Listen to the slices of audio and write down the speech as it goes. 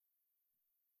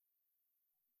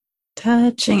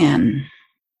Touching in,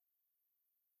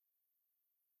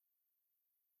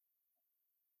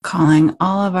 calling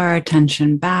all of our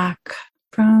attention back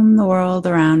from the world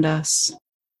around us.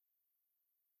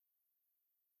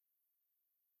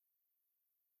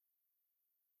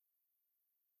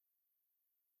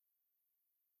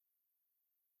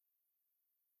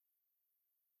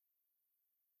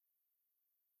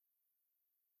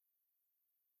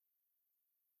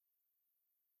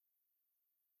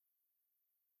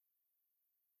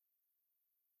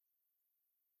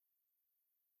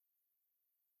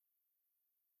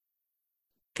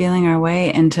 Feeling our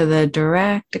way into the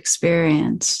direct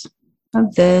experience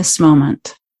of this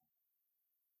moment,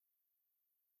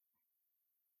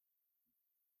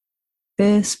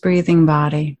 this breathing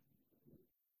body.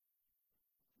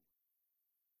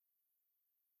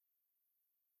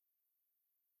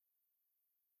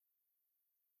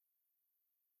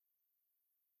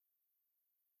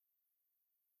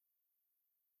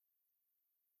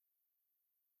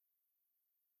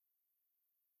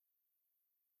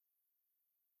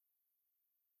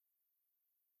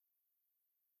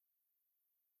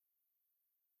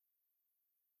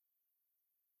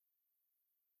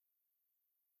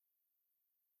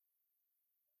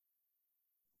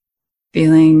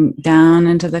 Feeling down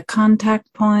into the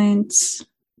contact points,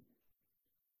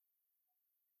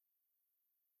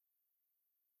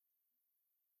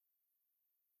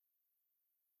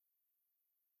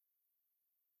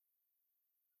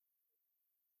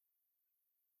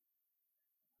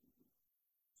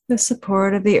 the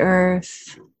support of the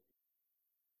earth,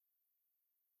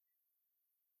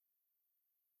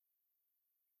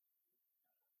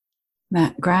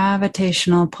 that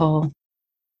gravitational pull.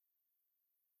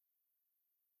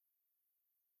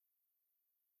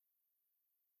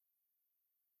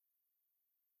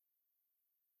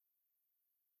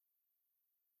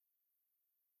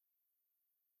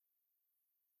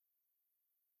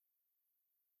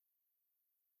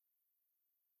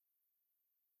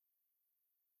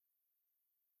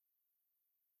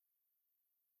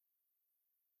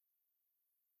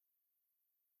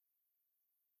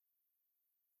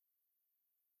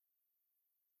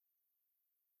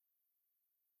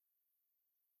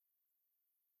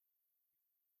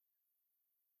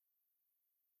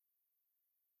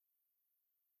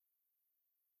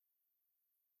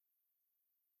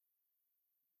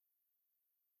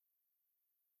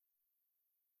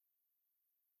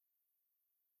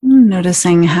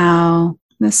 Noticing how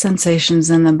the sensations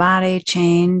in the body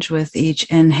change with each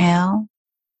inhale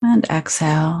and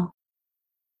exhale.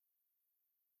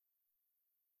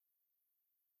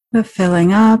 The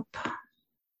filling up,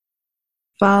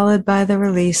 followed by the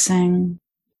releasing.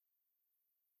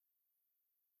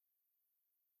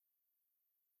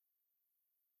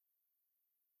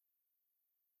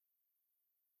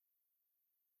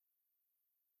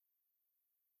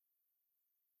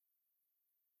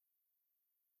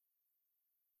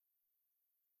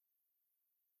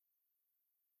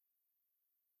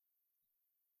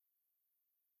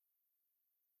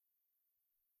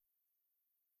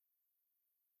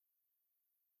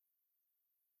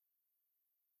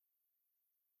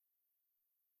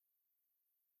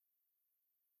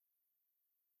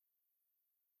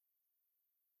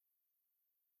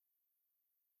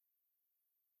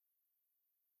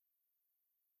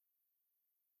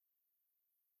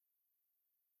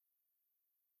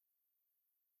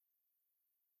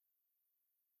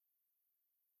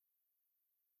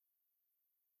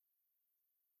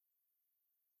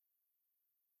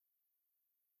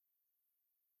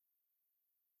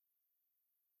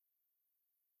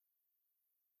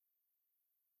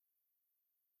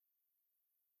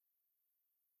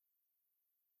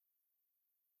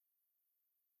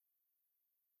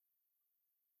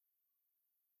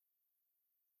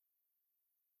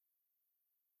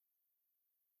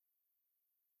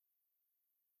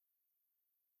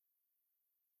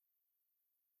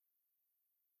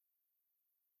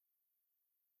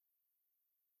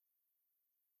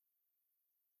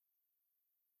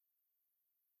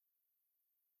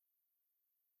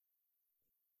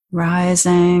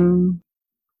 Rising,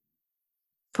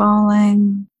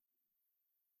 falling,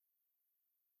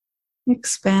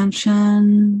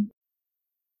 expansion,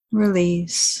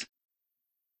 release.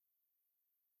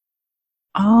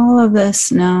 All of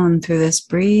this known through this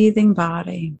breathing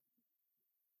body.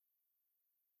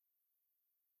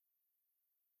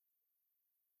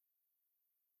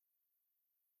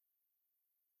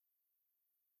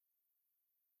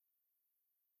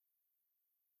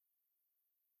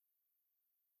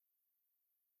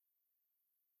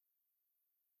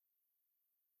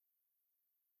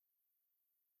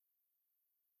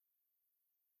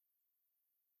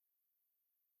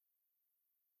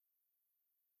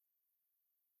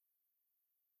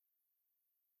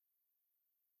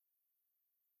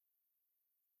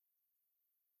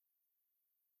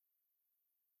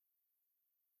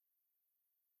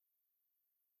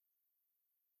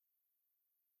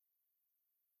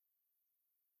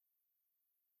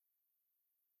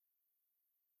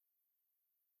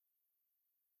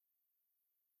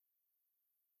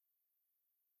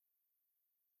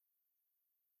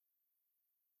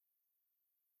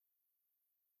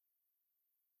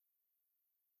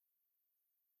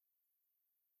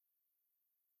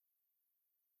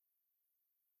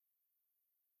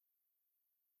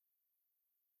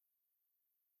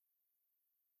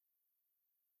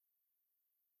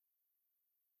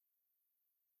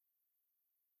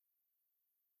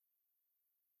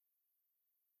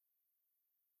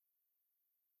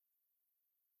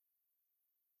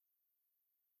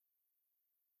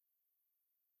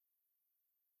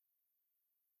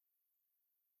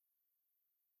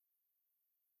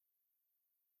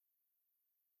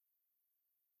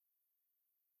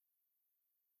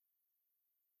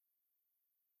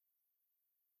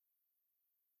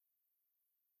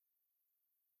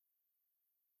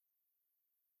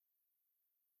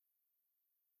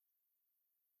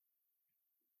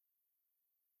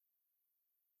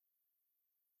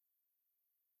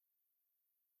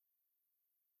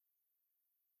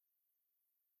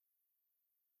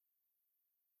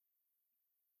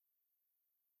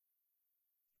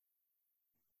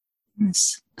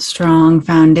 This strong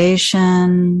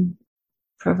foundation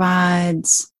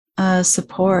provides a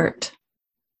support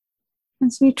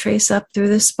as we trace up through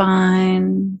the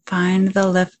spine, find the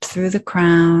lift through the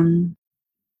crown.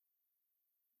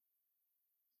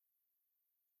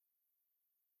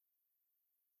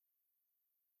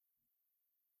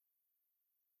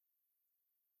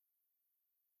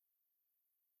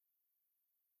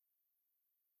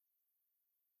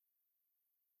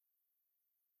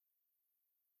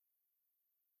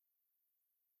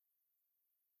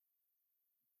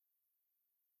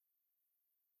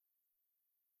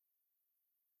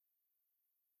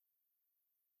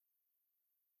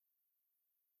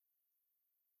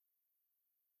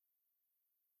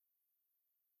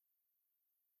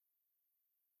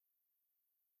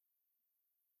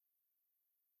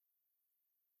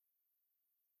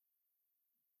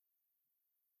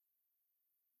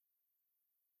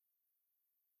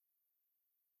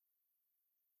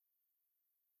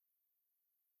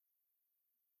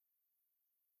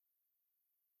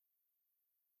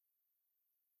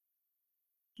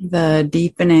 The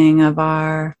deepening of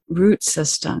our root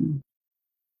system,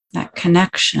 that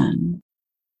connection,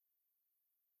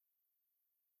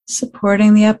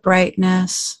 supporting the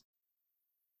uprightness,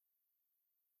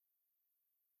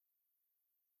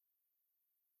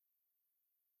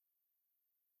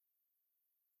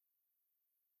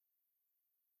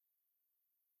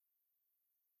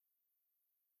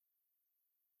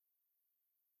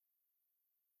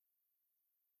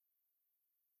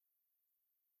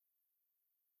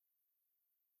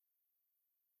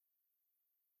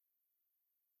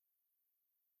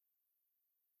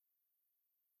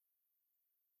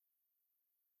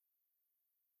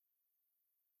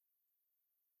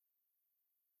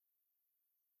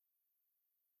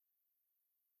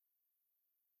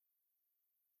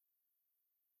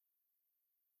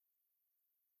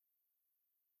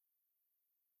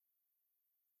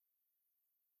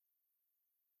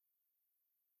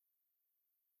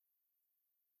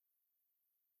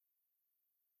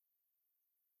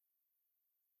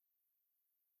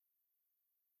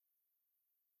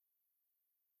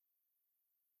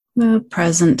 the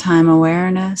present time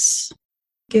awareness,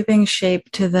 giving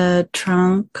shape to the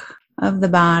trunk of the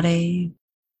body.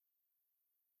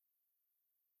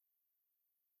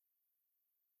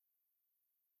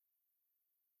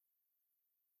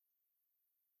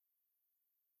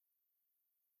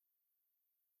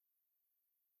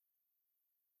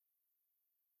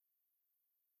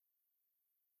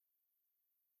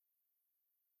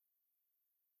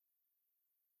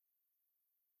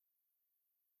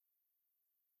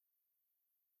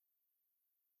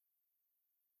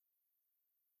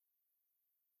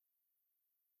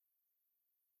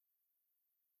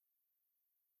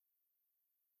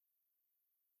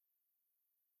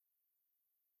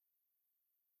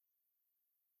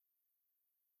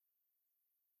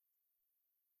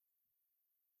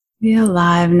 The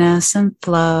aliveness and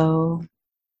flow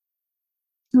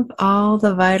of all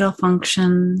the vital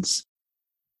functions.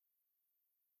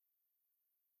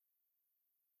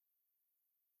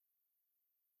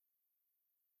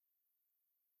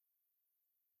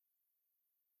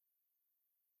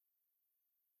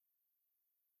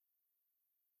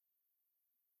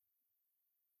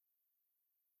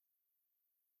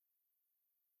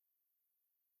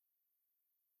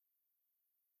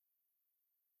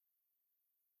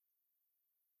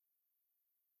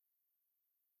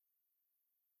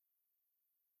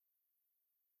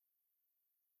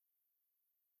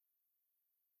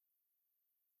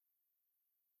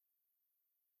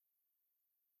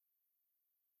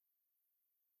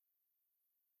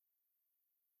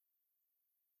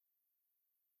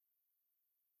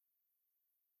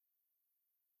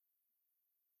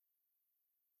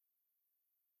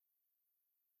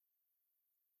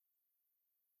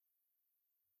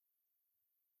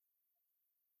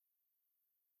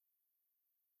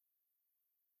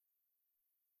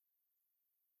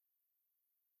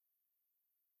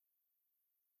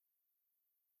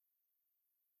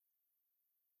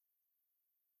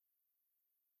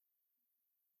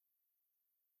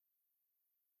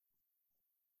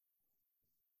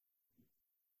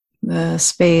 The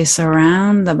space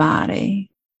around the body,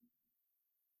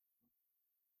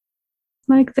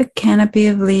 like the canopy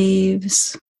of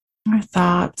leaves, our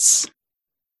thoughts,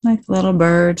 like little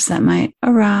birds that might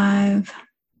arrive,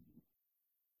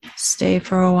 stay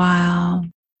for a while,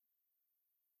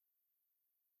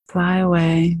 fly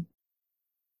away.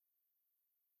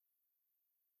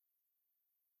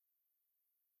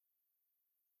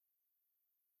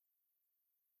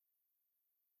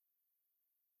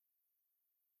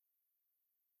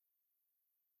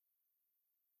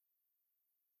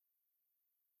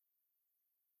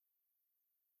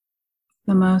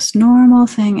 the most normal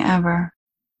thing ever.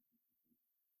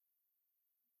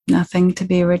 Nothing to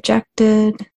be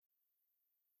rejected,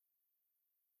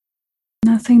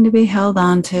 nothing to be held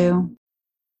on to.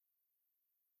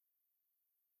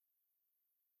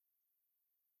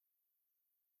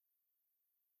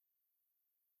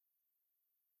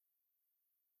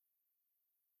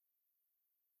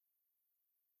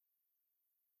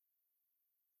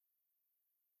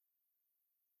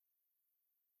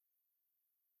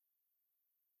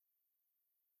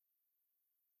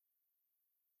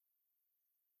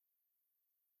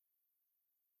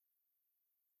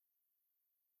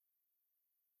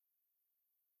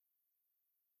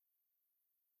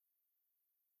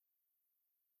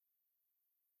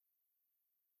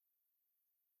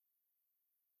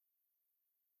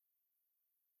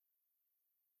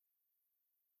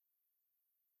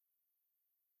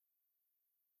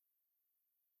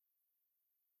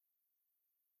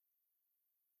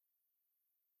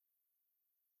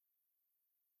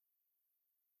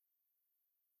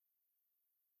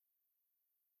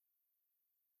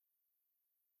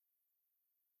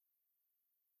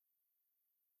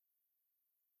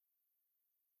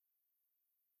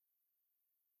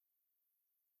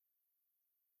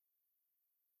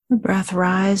 The breath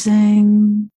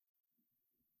rising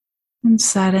and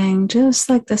setting just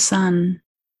like the sun,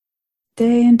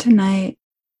 day into night,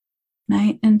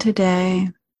 night into day,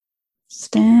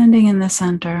 standing in the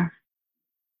center.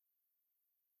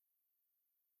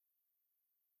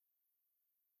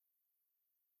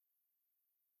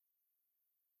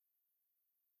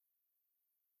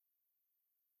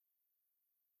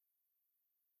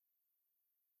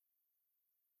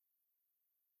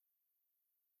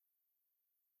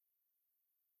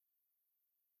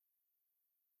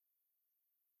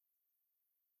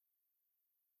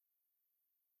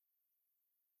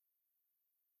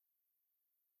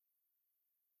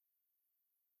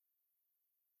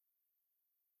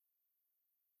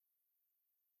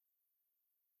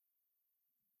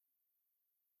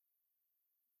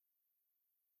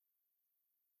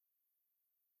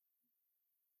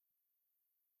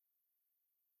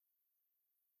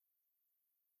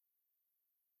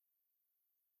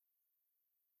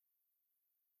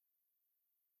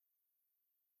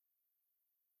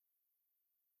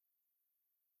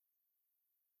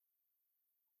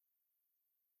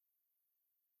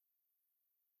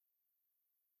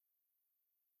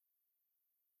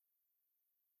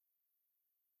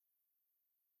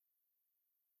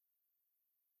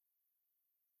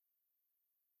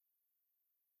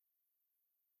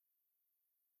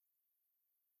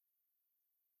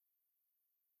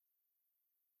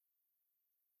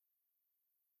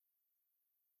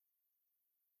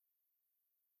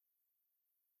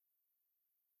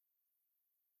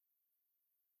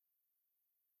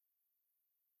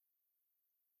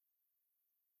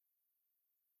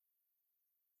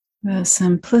 The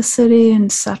simplicity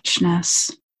and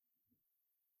suchness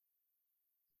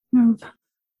of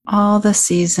all the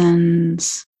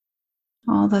seasons,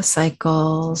 all the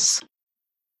cycles.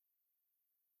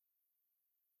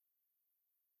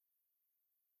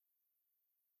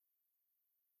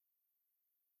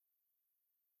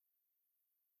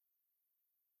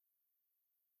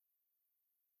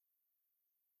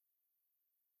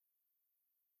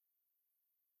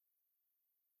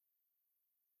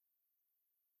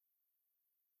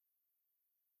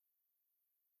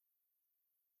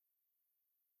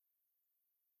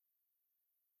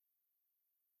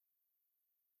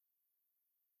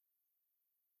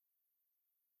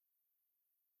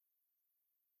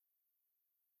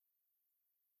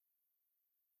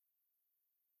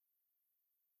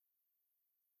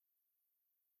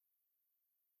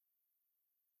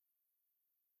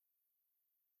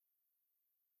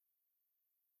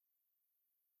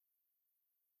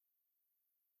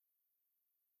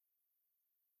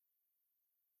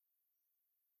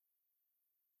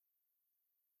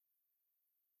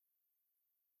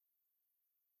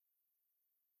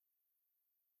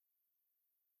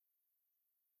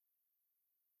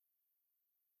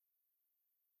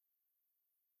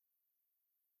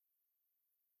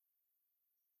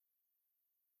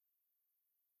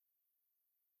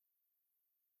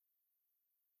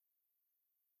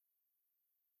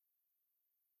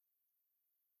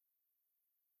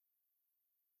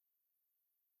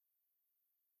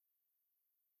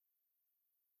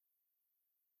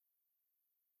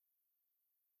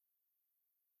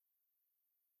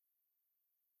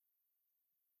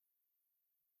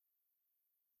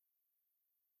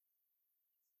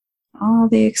 All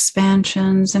the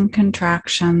expansions and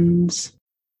contractions,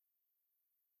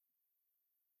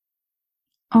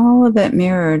 all of it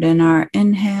mirrored in our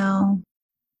inhale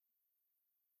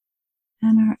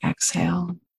and our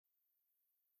exhale.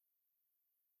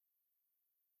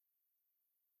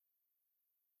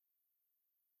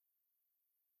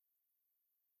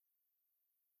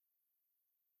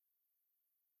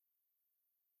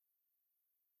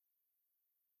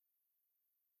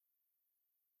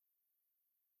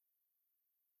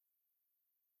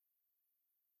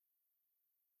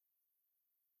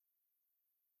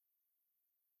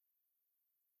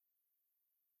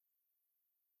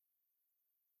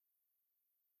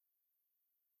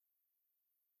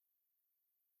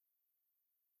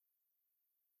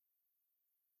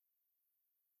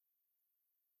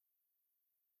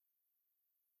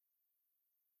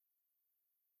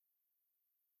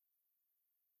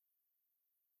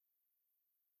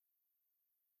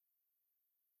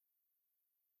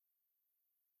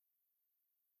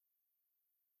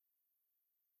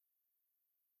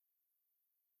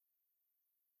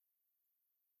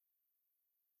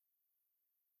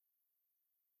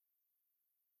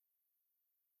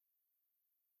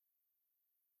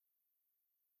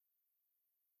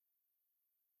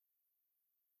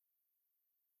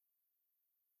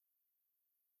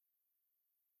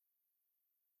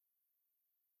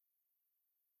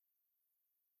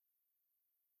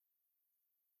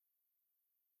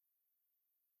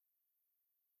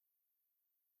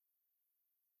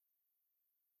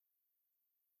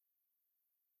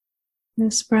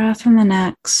 This breath and the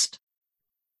next.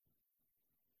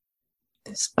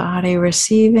 This body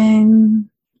receiving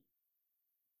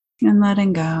and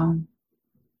letting go.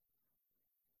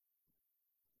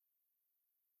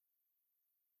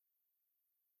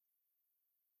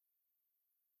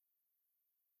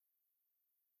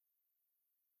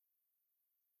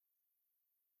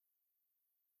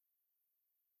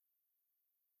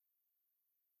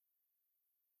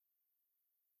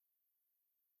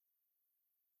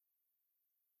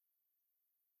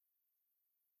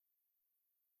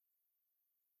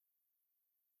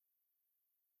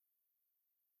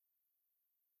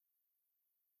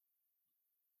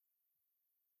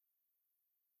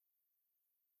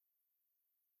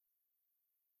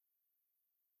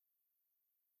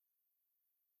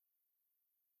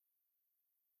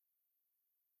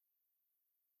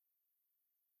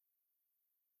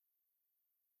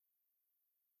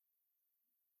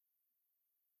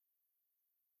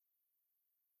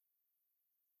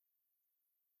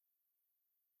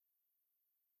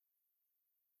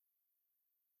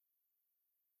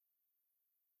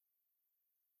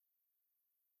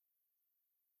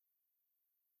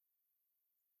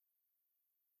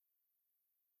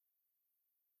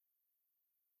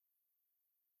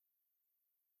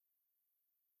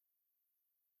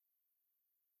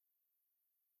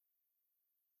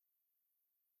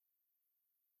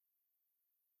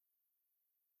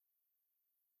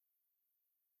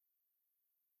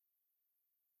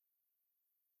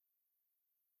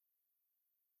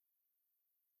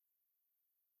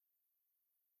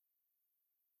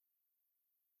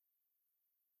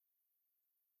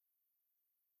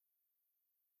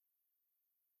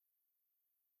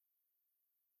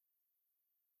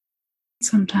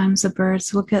 Sometimes the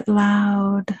birds will get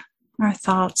loud. Our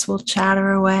thoughts will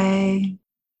chatter away.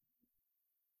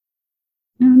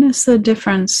 Notice the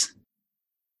difference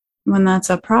when that's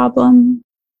a problem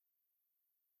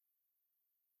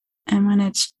and when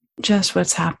it's just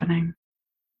what's happening.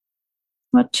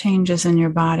 What changes in your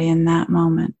body in that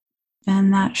moment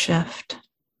and that shift?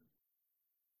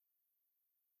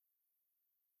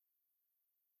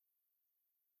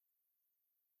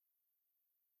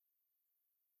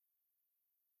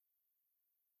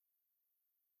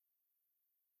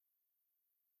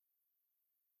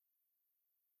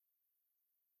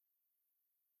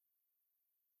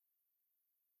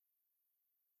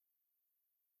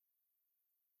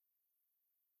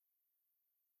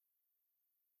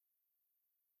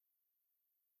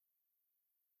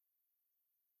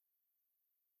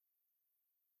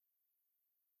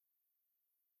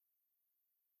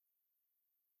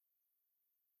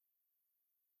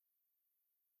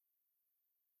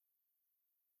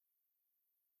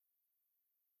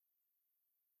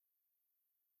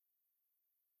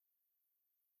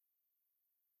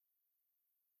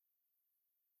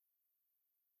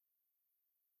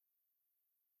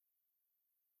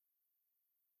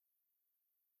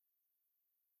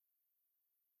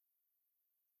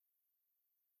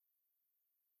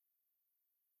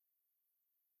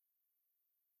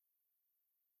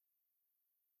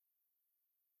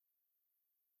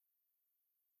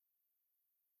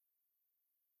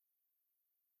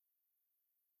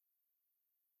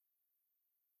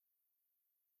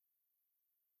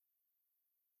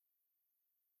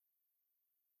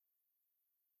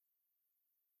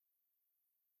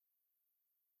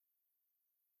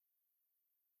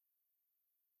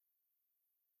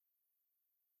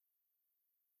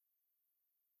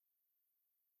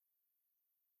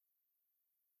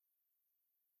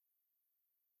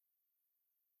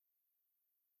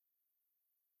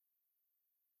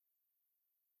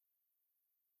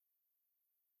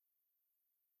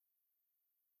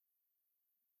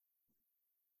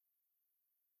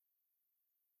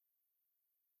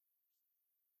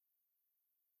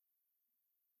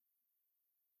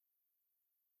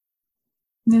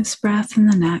 this breath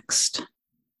and the next.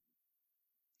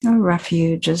 A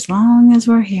refuge as long as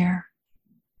we're here.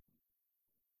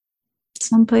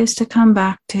 Someplace to come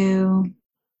back to,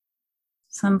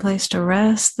 someplace to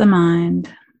rest the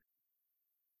mind.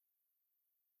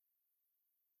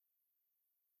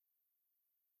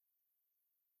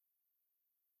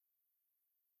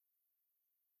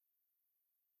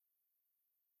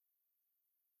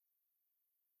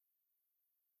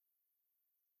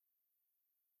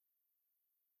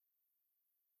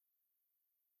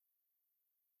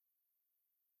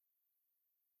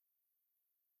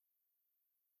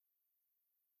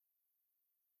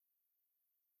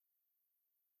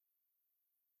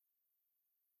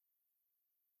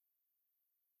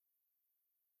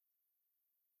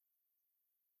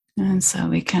 And so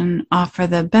we can offer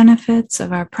the benefits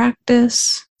of our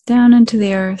practice down into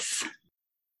the earth,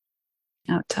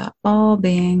 out to all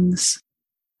beings.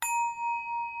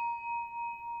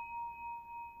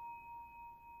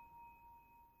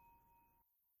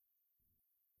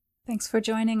 Thanks for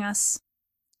joining us.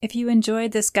 If you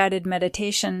enjoyed this guided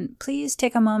meditation, please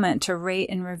take a moment to rate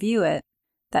and review it.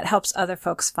 That helps other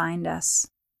folks find us.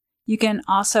 You can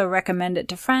also recommend it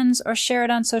to friends or share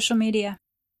it on social media.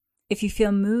 If you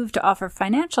feel moved to offer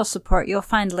financial support, you'll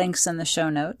find links in the show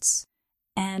notes.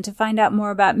 And to find out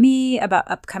more about me,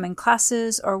 about upcoming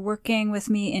classes, or working with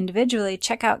me individually,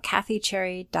 check out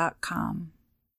kathycherry.com.